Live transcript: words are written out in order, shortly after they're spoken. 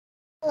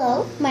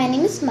Hello, my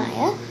name is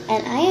Maya,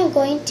 and I am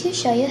going to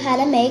show you how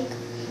to make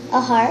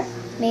a heart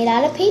made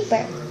out of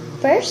paper.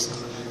 First,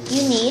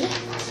 you need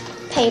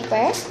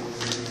paper,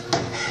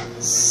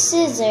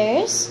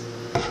 scissors,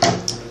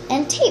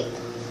 and tape.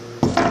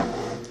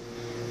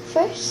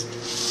 First,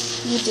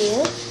 you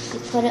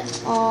put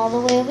it all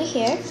the way over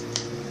here.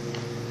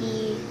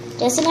 It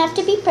doesn't have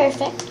to be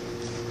perfect.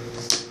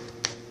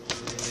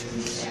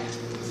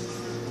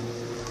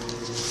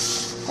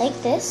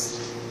 Like this.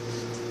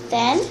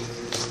 Then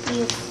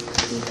you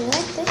do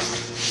like this,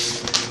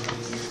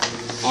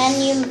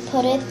 and you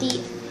put it the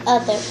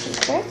other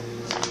paper.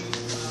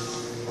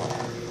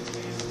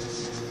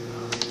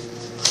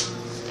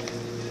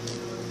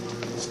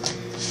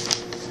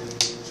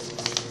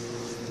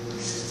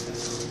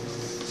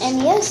 And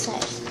the other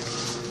side.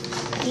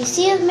 You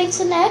see it makes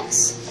an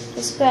X?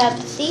 Just grab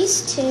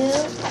these two,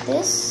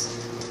 this,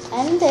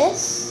 and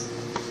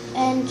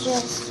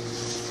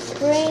just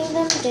bring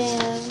them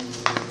down.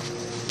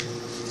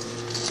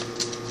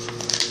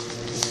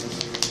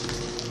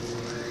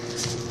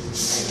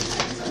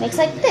 Makes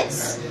like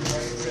this.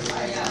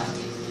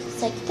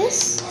 It's like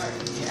this.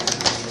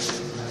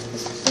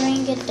 Just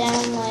bring it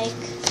down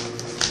like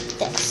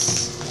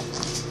this.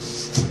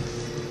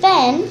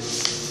 Then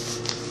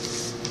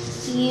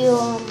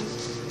you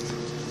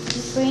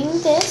bring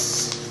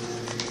this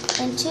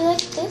into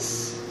like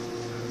this.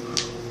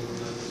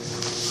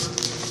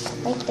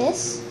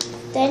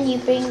 Then you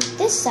bring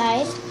this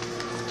side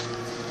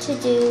to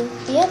do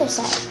the other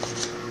side.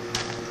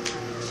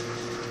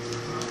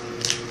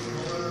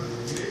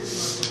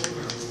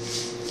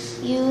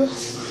 You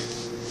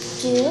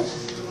do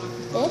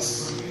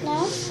this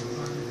now.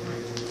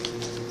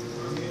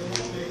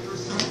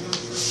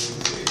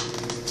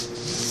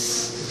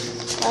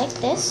 Like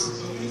this.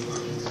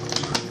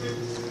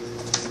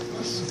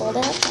 Just fold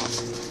it like that.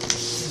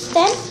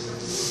 Then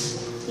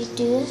you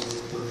do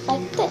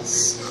like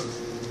this.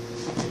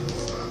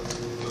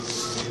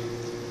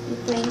 You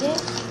bring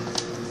it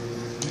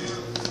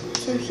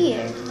to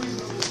here.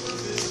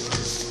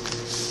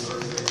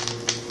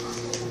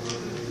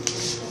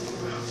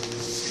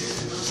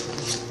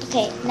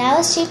 Okay, now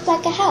it's shaped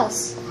like a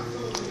house.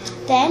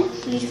 Then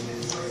you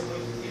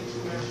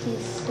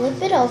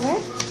flip it over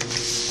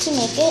to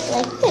make it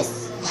like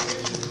this.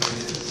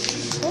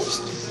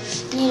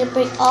 First, you need to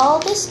bring all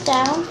this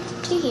down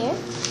to here.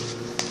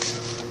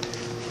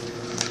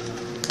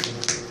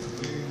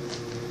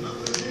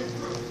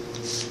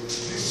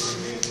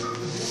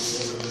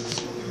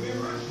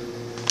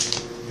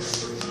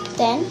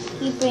 Then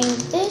you bring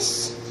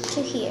this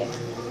to here.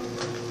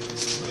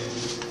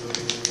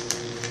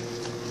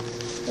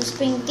 Let's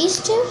bring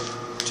these two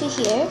to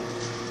here.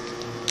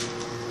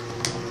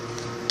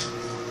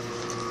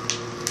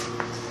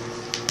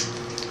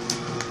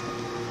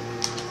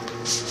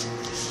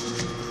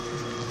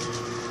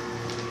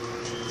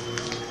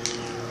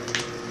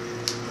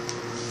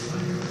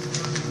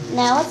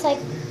 Now it's like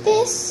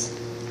this,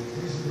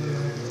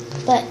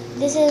 but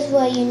this is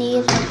what you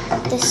need: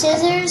 the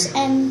scissors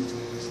and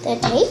the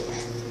tape.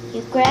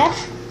 You grab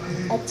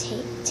a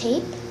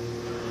tape.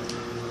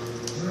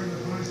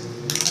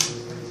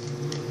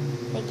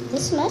 Like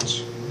this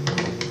much,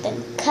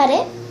 then cut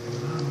it,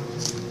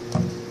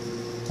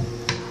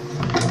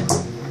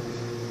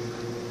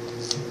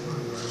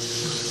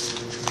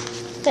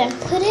 then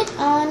put it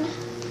on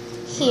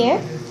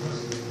here,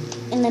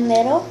 in the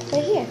middle,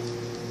 right here.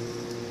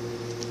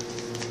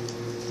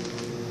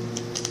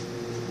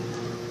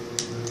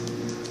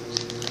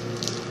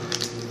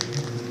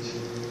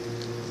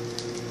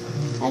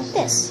 Like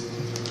this.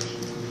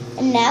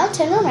 And now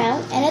turn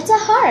around and it's a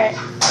heart.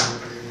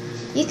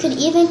 You could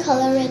even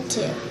color it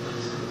too.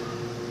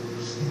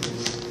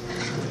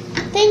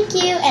 Thank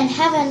you and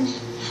have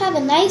a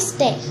nice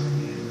day.